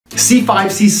C5,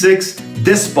 C6,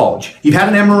 disc bulge. You've had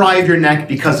an MRI of your neck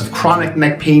because of chronic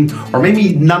neck pain, or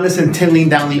maybe numbness and tingling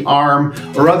down the arm,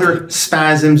 or other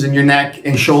spasms in your neck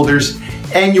and shoulders,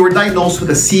 and you were diagnosed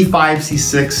with a C5,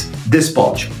 C6 disc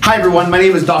bulge. Hi everyone, my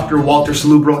name is Dr. Walter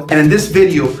Salubro, and in this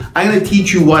video, I'm going to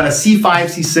teach you what a C5,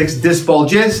 C6 disc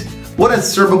bulge is, what a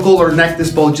cervical or neck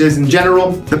disc bulge is in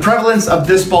general, the prevalence of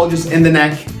disc bulges in the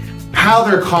neck, how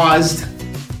they're caused,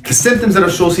 the symptoms that are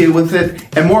associated with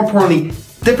it, and more importantly,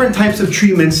 different types of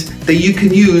treatments that you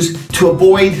can use to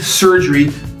avoid surgery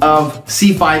of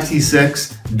C5,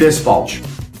 C6 disc bulge.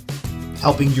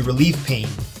 Helping you relieve pain,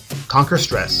 conquer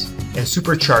stress, and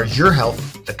supercharge your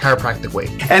health the chiropractic way.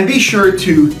 And be sure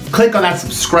to click on that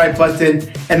subscribe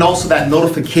button and also that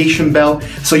notification bell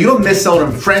so you don't miss out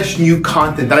on fresh new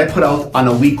content that I put out on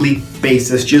a weekly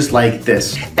basis just like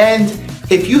this. And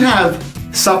if you have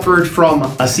suffered from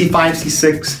a C5,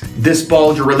 C6 disc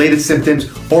bulge or related symptoms,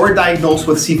 or diagnosed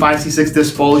with C5, C6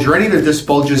 disc bulge or any other disc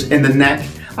bulges in the neck,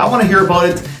 I want to hear about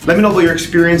it. Let me know about your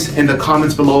experience in the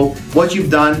comments below, what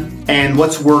you've done and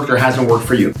what's worked or hasn't worked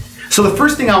for you. So the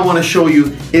first thing I want to show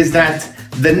you is that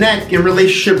the neck in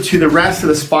relationship to the rest of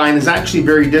the spine is actually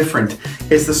very different.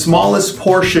 It's the smallest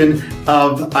portion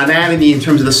of anatomy in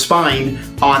terms of the spine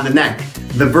on the neck.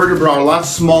 The vertebrae are a lot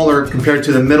smaller compared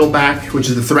to the middle back, which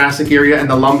is the thoracic area, and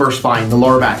the lumbar spine, the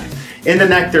lower back. In the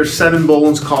neck, there's 7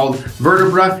 bones called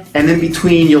vertebra, and in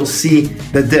between you'll see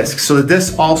the discs. So the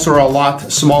discs also are a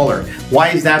lot smaller. Why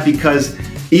is that? Because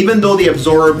even though they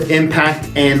absorb impact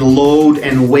and load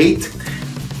and weight,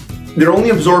 they're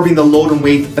only absorbing the load and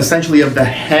weight essentially of the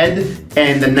head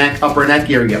and the neck, upper neck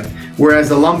area. Whereas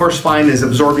the lumbar spine is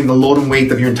absorbing the load and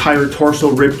weight of your entire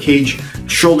torso, rib cage,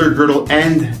 shoulder girdle,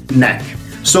 and neck.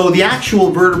 So the actual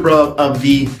vertebra of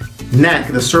the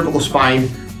neck, the cervical spine,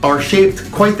 are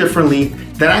shaped quite differently.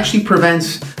 That actually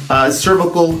prevents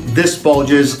cervical disc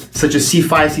bulges, such as C5,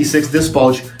 C6 disc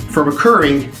bulge, from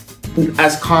occurring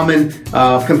as common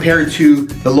compared to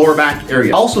the lower back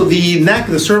area. Also, the neck,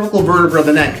 the cervical vertebra of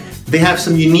the neck, they have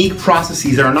some unique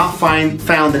processes that are not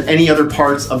found in any other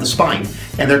parts of the spine,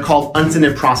 and they're called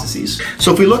uncinate processes.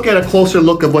 So if we look at a closer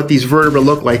look of what these vertebrae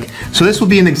look like, so this will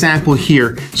be an example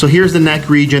here. So here's the neck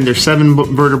region, there's 7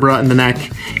 vertebrae in the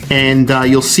neck, and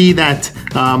you'll see that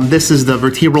this is the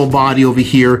vertebral body over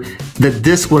here. The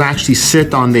disc would actually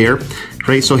sit on there.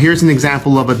 Right, so here's an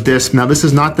example of a disc. Now this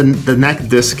is not the neck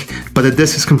disc, but the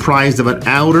disc is comprised of an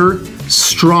outer,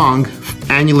 strong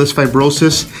annulus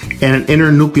fibrosus and an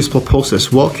inner nucleus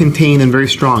pulposus, well contained and very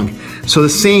strong. So the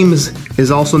same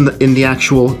is also in the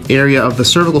actual area of the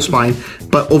cervical spine,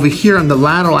 but over here on the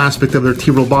lateral aspect of the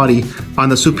vertebral body, on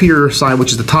the superior side,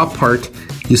 which is the top part,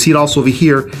 you see it also over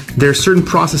here, there are certain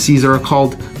processes that are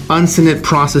called uncinate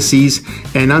processes,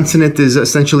 and uncinate is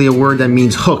essentially a word that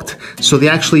means hooked. So they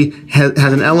actually has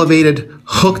an elevated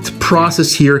hooked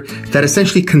process here that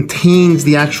essentially contains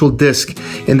the actual disc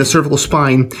in the cervical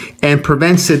spine and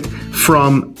prevents it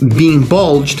from being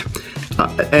bulged.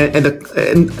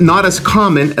 And not as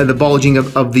common the bulging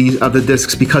of the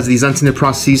discs because of these uncinate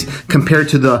processes compared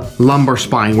to the lumbar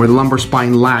spine, where the lumbar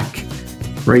spine lack.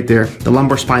 Right there, the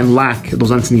lumbar spine lack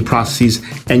those uncinate processes,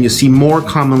 and you see more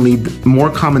common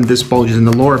disc bulges in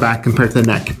the lower back compared to the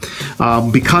neck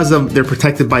because of they're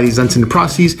protected by these uncinate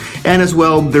processes, and as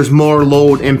well there's more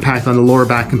load impact on the lower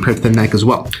back compared to the neck as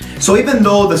well. So even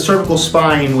though the cervical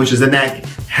spine, which is the neck,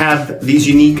 have these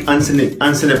unique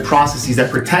uncinate processes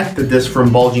that protect the disc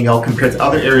from bulging out compared to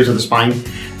other areas of the spine,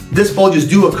 disc bulges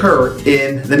do occur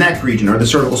in the neck region or the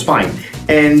cervical spine.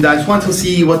 And I just wanted to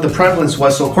see what the prevalence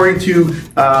was. So according to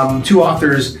 2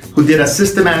 authors who did a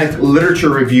systematic literature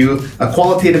review, a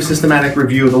qualitative systematic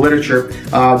review of the literature,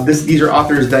 these are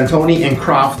authors D'Antoni and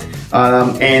Croft,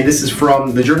 and this is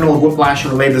from the Journal of Whiplash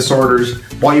and Related Disorders,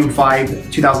 Volume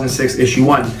 5, 2006, Issue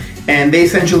 1. And they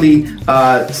essentially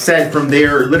said from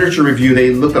their literature review,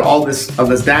 they looked at all this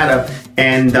data,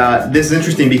 and this is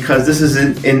interesting because this is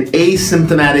in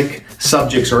asymptomatic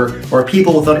subjects or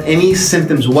people without any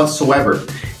symptoms whatsoever.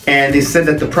 And they said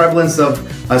that the prevalence of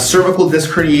cervical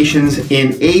disc herniations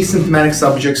in asymptomatic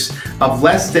subjects of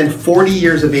less than 40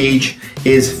 years of age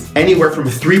is anywhere from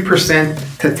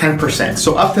 3% to 10%.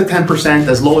 So up to 10%,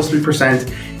 as low as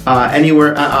 3%,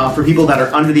 anywhere for people that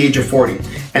are under the age of 40.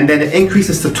 And then it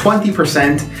increases to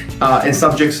 20% in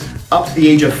subjects up to the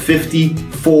age of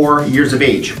 54 years of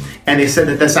age. and they said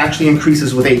that this actually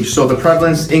increases with age. So the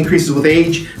prevalence increases with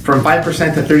age from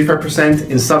 5% to 35%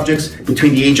 in subjects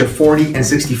between the age of 40 and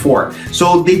 64.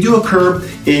 So they do occur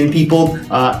in people,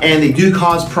 and they do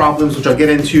cause problems, which I'll get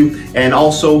into, and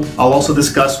also I'll also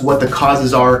discuss what the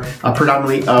causes are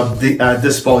predominantly of the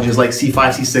disc bulges, like C5,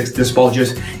 C6 disc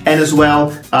bulges, and as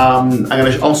well, I'm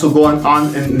going to also go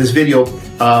on in this video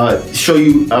show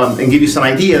you and give you some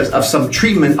ideas of some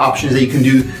treatment options that you can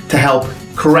do to help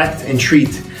correct and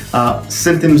treat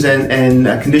symptoms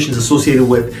and conditions associated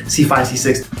with C5,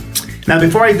 C6. Now,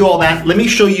 before I do all that, let me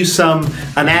show you some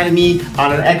anatomy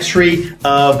on an x-ray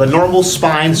of a normal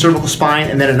spine, cervical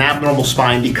spine, and then an abnormal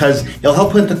spine, because it'll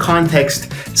help put into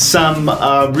context some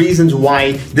reasons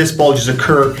why disc bulges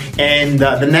occur. And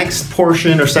the next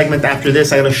portion or segment after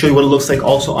this, I'm going to show you what it looks like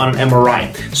also on an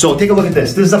MRI. So take a look at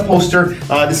this. This is a poster.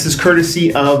 This is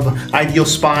courtesy of Ideal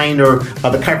Spine or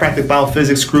the Chiropractic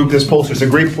Biophysics group. This poster is a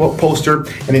great poster,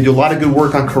 and they do a lot of good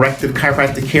work on corrective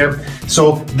chiropractic care.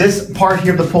 So this part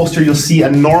here of the poster, you'll see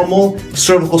a normal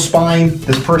cervical spine.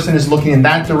 This person is looking in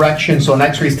that direction, so an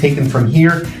x-ray is taken from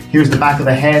here. Here's the back of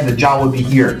the head, the jaw would be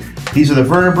here. These are the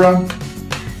vertebrae.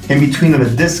 In between are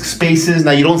the disc spaces.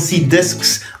 Now, you don't see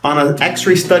discs on an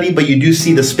x-ray study, but you do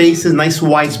see the spaces, nice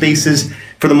wide spaces.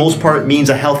 For the most part, means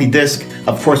a healthy disc.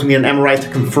 Of course, we need an MRI to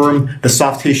confirm the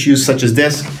soft tissues such as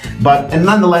disc. And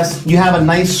nonetheless, you have a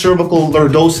nice cervical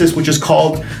lordosis, which is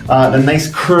called a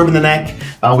nice curve in the neck.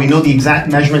 We know the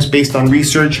exact measurements based on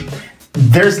research.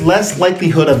 There's less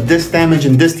likelihood of disc damage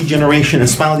and disc degeneration and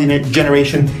spinal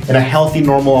degeneration in a healthy,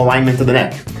 normal alignment of the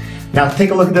neck. Now, take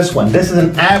a look at this one. This is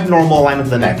an abnormal alignment of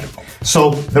the neck.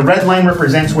 So the red line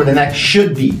represents where the neck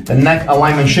should be. The neck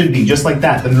alignment should be, just like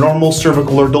that, the normal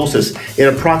cervical lordosis. It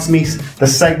approximates the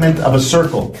segment of a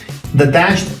circle. The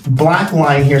dashed black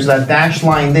line here, so that dashed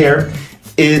line there,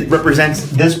 it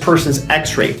represents this person's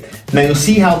x-ray. Now you'll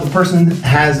see how the person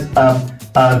has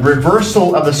a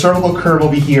reversal of the cervical curve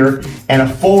over here and a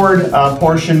forward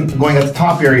portion going at the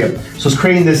top area. So it's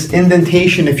creating this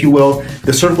indentation, if you will.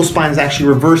 The cervical spine is actually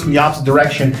reversed in the opposite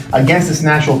direction against this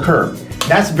natural curve.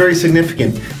 That's very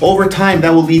significant. Over time, that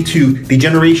will lead to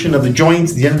degeneration of the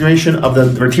joints, degeneration of the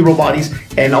vertebral bodies,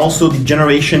 and also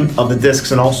degeneration of the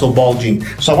discs and also bulging.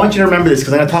 So I want you to remember this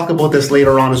because I'm going to talk about this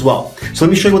later on as well. So let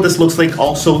me show you what this looks like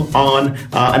also on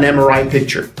an MRI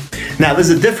picture. Now, this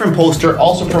is a different poster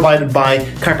also provided by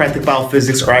Chiropractic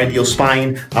Biophysics or Ideal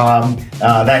Spine.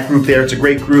 That group there, it's a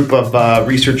great group of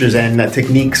researchers and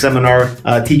technique seminar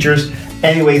teachers.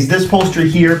 Anyways, this poster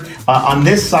here, on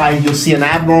this side, you'll see an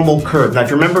abnormal curve. Now, if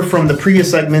you remember from the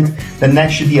previous segment, the neck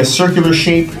should be a circular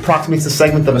shape, approximates the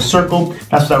segment of a circle.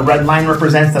 That's what that red line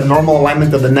represents, the normal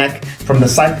alignment of the neck from the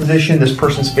side position. This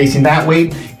person's facing that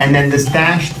way. And then this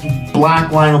dashed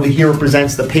black line over here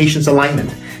represents the patient's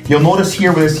alignment. You'll notice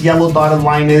here where this yellow dotted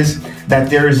line is that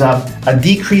there's a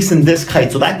decrease in disc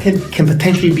height. So that can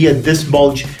potentially be a disc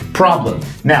bulge problem.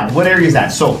 Now, what area is that?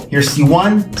 So here's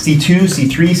C1, C2,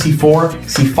 C3, C4,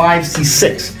 C5,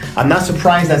 C6. I'm not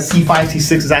surprised that C5,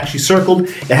 C6 is actually circled.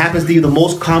 It happens to be the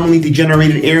most commonly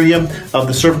degenerated area of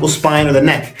the cervical spine or the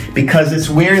neck because it's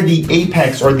where the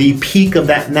apex or the peak of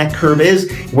that neck curve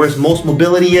is, where most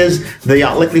mobility is, the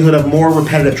likelihood of more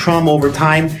repetitive trauma over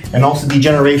time, and also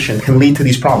degeneration can lead to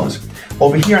these problems.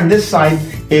 Over here on this side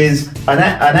is an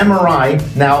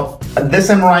MRI. Now, this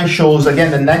MRI shows,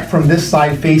 again, the neck from this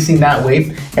side facing that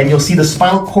way, and you'll see the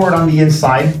spinal cord on the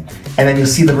inside, and then you'll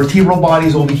see the vertebral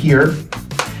bodies over here,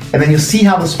 and then you'll see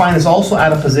how the spine is also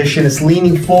out of position. It's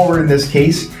leaning forward in this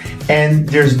case, and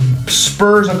there's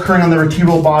spurs occurring on the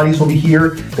vertebral bodies over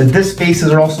here. The disc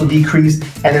spaces are also decreased,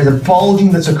 and there's a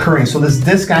bulging that's occurring. So this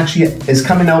disc actually is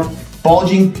coming out,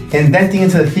 bulging, indenting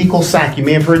into the thecal sac. You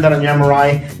may have heard that on your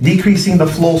MRI. Decreasing the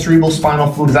flow of cerebral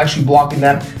spinal fluid is actually blocking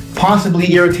that,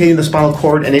 possibly irritating the spinal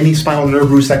cord and any spinal nerve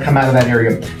roots that come out of that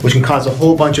area, which can cause a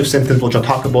whole bunch of symptoms, which I'll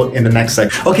talk about in the next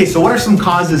section. Okay, so what are some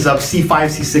causes of C5,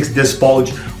 C6 disc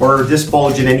bulge or disc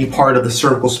bulge in any part of the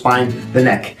cervical spine, the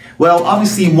neck? Well,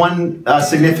 obviously one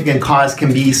significant cause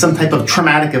can be some type of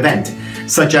traumatic event,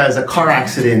 such as a car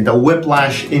accident, a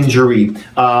whiplash injury,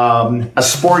 a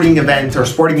sporting event or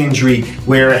sporting injury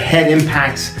where a head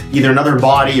impacts either another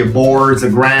body or boards, the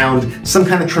ground, some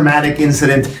kind of traumatic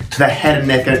incident to the head and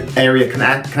neck area can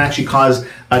actually cause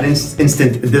an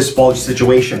instant disc bulge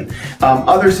situation.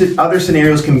 Other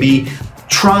scenarios can be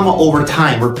trauma over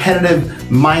time,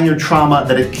 repetitive minor trauma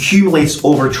that accumulates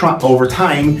over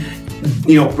time.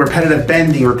 You know, repetitive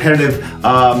bending, repetitive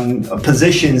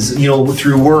positions, you know,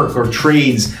 through work or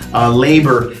trades,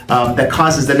 labor, that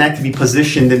causes the neck to be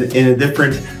positioned in a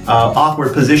different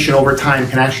awkward position over time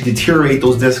can actually deteriorate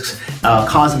those discs,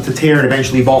 cause them to tear and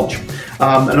eventually bulge.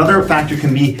 Another factor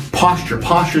can be posture.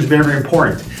 Posture is very, very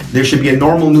important. There should be a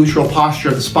normal neutral posture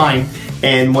of the spine,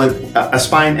 and when a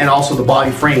spine and also the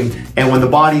body frame. And when the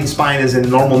body and spine is in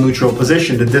normal neutral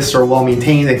position, the discs are well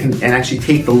maintained and actually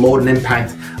take the load and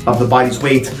impact of the body's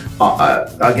weight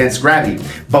against gravity.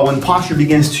 But when posture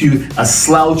begins to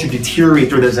slouch or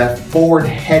deteriorate, or there's that forward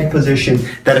head position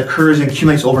that occurs and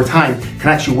accumulates over time, can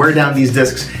actually wear down these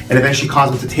discs and eventually cause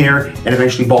them to tear and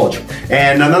eventually bulge.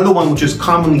 And another one which is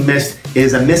commonly missed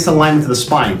is a misalignment of the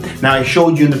spine. Now, I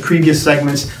showed you in the previous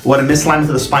segments what a misalignment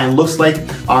of the spine looks like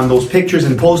on those pictures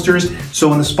and posters. So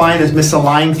when the spine is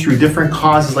misaligned through different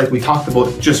causes like we talked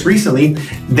about just recently,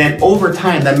 then over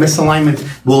time that misalignment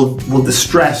will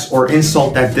distress or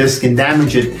insult that disc and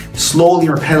damage it slowly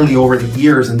and repeatedly over the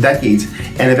years and decades,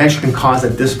 and eventually can cause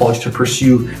that disc bulge to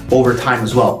pursue over time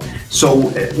as well. So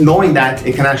knowing that,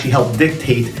 it can actually help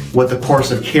dictate what the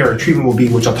course of care or treatment will be,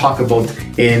 which I'll talk about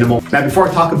in a moment. Now, before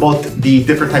I talk about the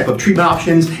different type of treatment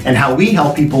options and how we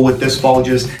help people with disc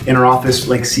bulges in our office,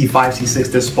 like C5,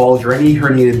 C6 disc bulge or any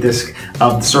herniated disc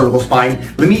of the cervical spine,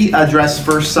 let me address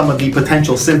first some of the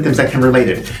potential symptoms that can relate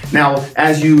it. Now,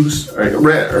 as you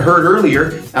heard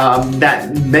earlier,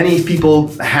 that many people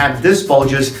have disc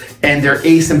bulges and they're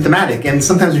asymptomatic, and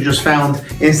sometimes they're just found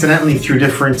incidentally through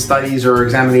different studies or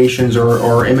examinations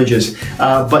or images.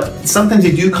 But sometimes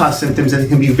they do cause symptoms, and it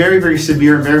can be very, very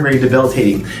severe and very, very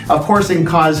debilitating. Of course, it can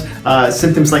cause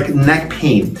symptoms like neck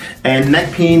pain, and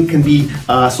neck pain can be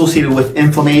associated with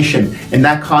inflammation, and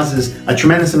that causes a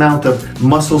tremendous amount of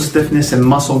muscle stiffness and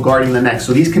muscle guarding the neck.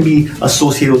 So these can be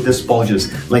associated with disc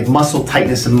bulges, like muscle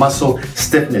tightness and muscle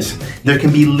stiffness. There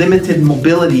can be limited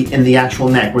mobility in the actual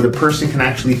neck, where the person can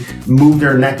actually move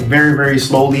their neck very, very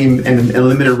slowly in a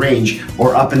limited range,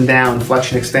 or up and down,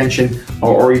 flexion, extension,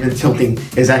 or even tilting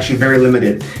is actually very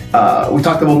limited. We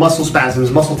talked about muscle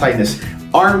spasms, muscle tightness.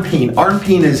 Arm pain. Arm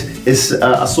pain is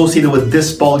associated with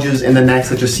disc bulges in the neck,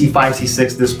 such as C5,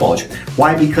 C6 disc bulge.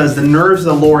 Why? Because the nerves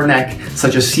of the lower neck,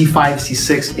 such as C5,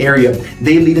 C6 area,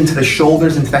 they lead into the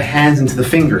shoulders, into the hands, into the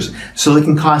fingers. So they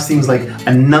can cause things like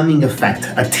a numbing effect,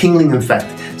 a tingling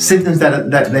effect, symptoms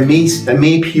that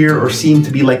may appear or seem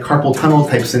to be like carpal tunnel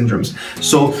type syndromes.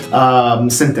 So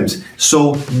symptoms.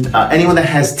 So anyone that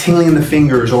has tingling in the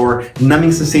fingers or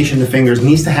numbing sensation in the fingers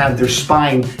needs to have their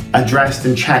spine addressed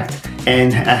and checked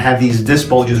and have these disc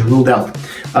bulges ruled out.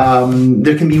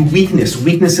 There can be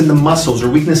weakness in the muscles or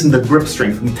weakness in the grip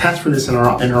strength. We test for this in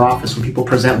our office when people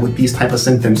present with these type of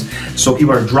symptoms. So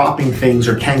people are dropping things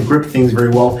or can't grip things very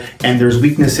well, and there's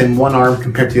weakness in one arm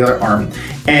compared to the other arm.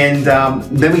 And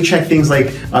then we check things like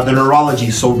the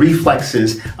neurology, so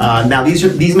reflexes. Now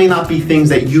these may not be things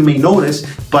that you may notice,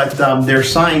 but they're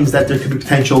signs that there could be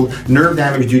potential nerve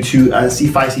damage due to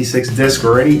C5, C6 disc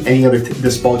or any other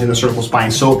disc bulge in the cervical spine.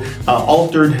 So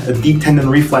altered deep tendon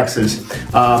reflexes,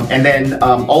 and then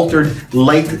altered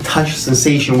light touch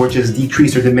sensation, which is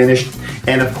decreased or diminished.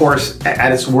 And of course,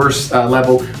 at its worst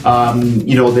level,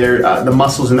 the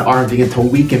muscles in the arm begin to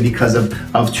weaken because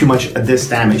of too much disc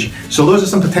damage. So those are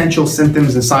some potential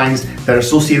symptoms and signs that are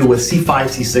associated with C5,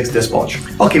 C6 disc bulge.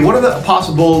 Okay, what are the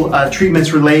possible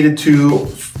treatments related to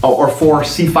or for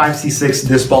C5, C6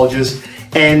 disc bulges?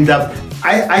 And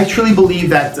I truly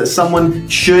believe that someone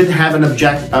should have an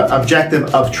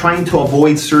objective of trying to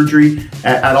avoid surgery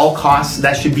at all costs.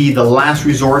 That should be the last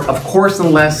resort. Of course,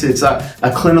 unless it's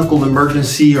a clinical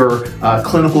emergency or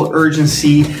clinical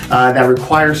urgency that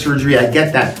requires surgery, I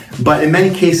get that. But in many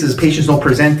cases, patients don't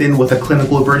present in with a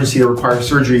clinical emergency that requires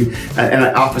surgery in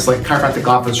an office like a chiropractic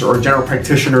office or a general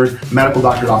practitioner's medical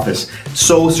doctor's office.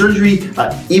 So surgery,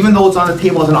 even though it's on the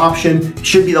table as an option,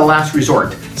 should be the last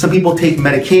resort. Some people take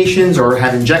medications or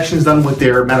have injections done with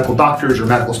their medical doctors or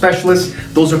medical specialists.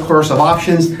 Those are of course of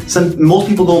options. Most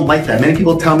people don't like that. Many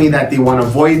people tell me that they want to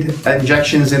avoid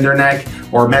injections in their neck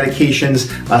or medications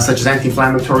such as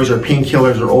anti-inflammatories or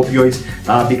painkillers or opioids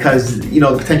because the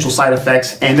potential side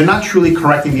effects, and they're not truly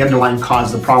correcting the underlying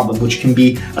cause of the problem, which can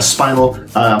be a spinal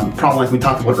problem like we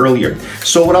talked about earlier.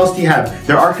 So what else do you have?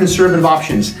 There are conservative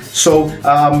options. So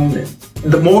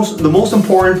the most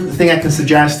important thing I can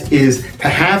suggest is to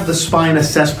have the spine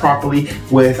assessed properly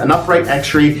with an upright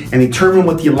x-ray and determine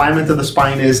what the alignment of the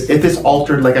spine is. If it's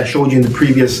altered, like I showed you in the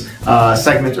previous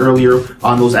segment earlier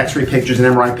on those x-ray pictures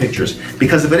and MRI pictures.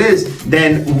 Because if it is,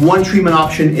 then one treatment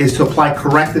option is to apply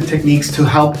corrective techniques to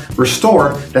help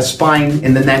restore the spine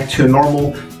in the neck to a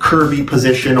normal curvy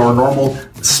position or normal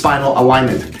spinal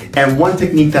alignment. And one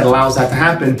technique that allows that to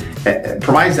happen,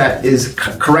 provides that, is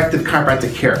corrective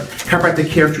chiropractic care. Chiropractic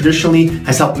care traditionally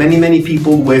has helped many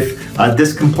people with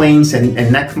disc complaints and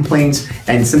neck complaints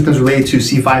and symptoms related to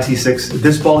C5, C6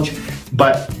 disc bulge.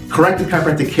 But corrective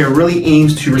chiropractic care really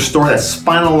aims to restore that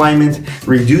spinal alignment,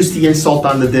 reduce the insult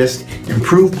on the disc,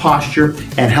 improve posture,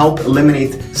 and help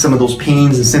eliminate some of those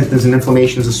pains and symptoms and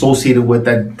inflammations associated with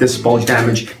that disc bulge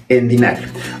damage in the neck.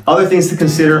 Other things to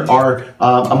consider are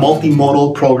a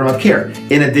multimodal program of care.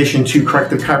 In addition to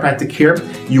corrective chiropractic care,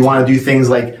 you want to do things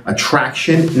like a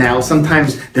traction. Now,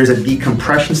 sometimes there's a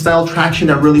decompression style traction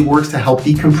that really works to help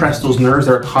decompress those nerves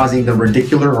that are causing the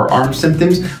radicular or arm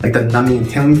symptoms, like the numbing and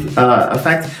tingling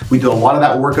effect. We do a lot of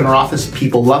that work in our office.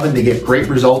 People love it. They get great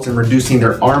results in reducing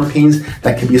their arm pains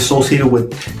that can be associated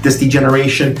with disc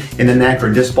degeneration in the neck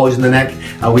or disc bulge in the neck.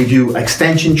 We do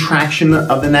extension traction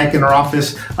of the neck in our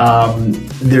office.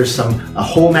 There's some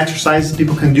home exercises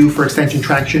people can do for extension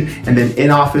traction, and then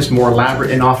in-office, more elaborate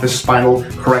in-office spinal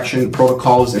correction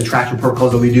protocols and traction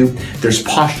protocols that we do. There's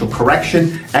postural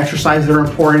correction exercises that are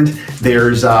important.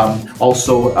 There's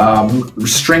also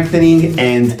strengthening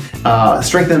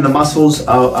the muscles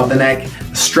of the neck,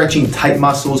 stretching tight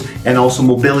muscles, and also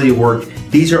mobility work.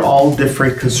 These are all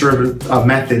different conservative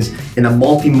methods in a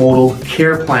multimodal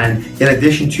care plan, in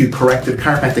addition to corrective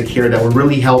chiropractic care that will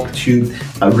really help to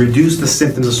reduce the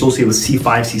symptoms associated with C5,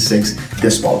 C6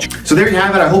 disc bulge. So there you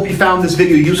have it. I hope you found this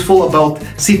video useful about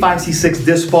C5, C6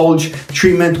 disc bulge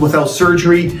treatment without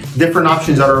surgery, different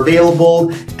options that are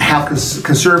available, how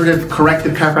conservative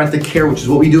corrective chiropractic care, which is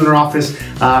what we do in our office,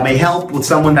 may help with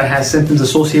someone that has symptoms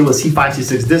associated with C5,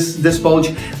 C6 disc bulge,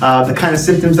 the kind of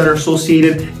symptoms that are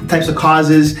associated, the types of causes,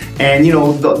 and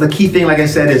the key thing, like I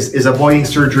said, is avoiding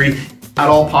surgery at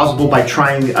all possible by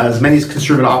trying as many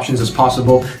conservative options as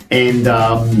possible. And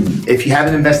if you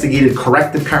haven't investigated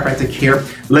corrective chiropractic care,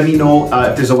 let me know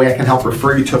if there's a way I can help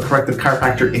refer you to a corrective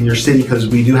chiropractor in your city, because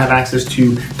we do have access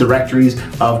to directories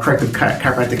of corrective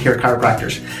chiropractic care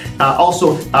chiropractors.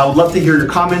 Also, I would love to hear your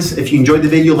comments. If you enjoyed the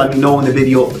video, let me know in the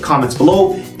video comments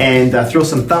below, and throw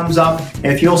some thumbs up. And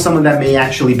if you know someone that may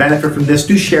actually benefit from this,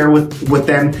 do share with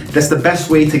them. That's the best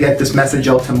way to get this message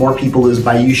out to more people, is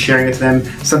by you sharing it to them.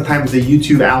 Sometimes the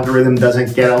YouTube algorithm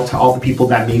doesn't get out to all the people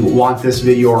that may want this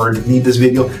video or need this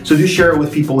video. So do share it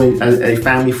with people,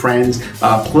 family, friends,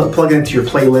 plug it into your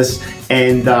playlist.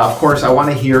 And of course, I want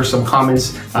to hear some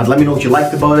comments. Let me know what you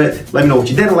liked about it. Let me know what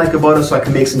you didn't like about it, so I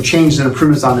can make some changes and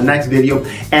improvements on the next video.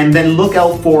 And then look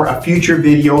out for a future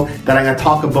video that I'm going to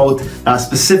talk about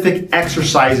specific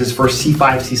exercises for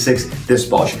C5, C6 disc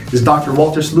bulge. This is Dr.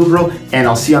 Walter Salubro, and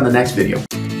I'll see you on the next video.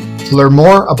 To learn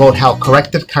more about how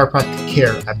corrective chiropractic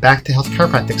care at Back to Health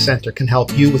Chiropractic Center can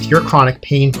help you with your chronic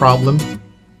pain problem,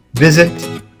 visit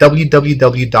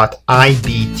www.ibthcc.com.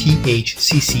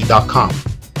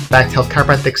 Back to Health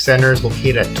Chiropractic Center is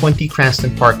located at 20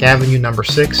 Cranston Park Avenue, number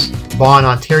 6, Vaughan,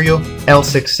 Ontario,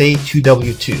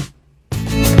 L6A2W2.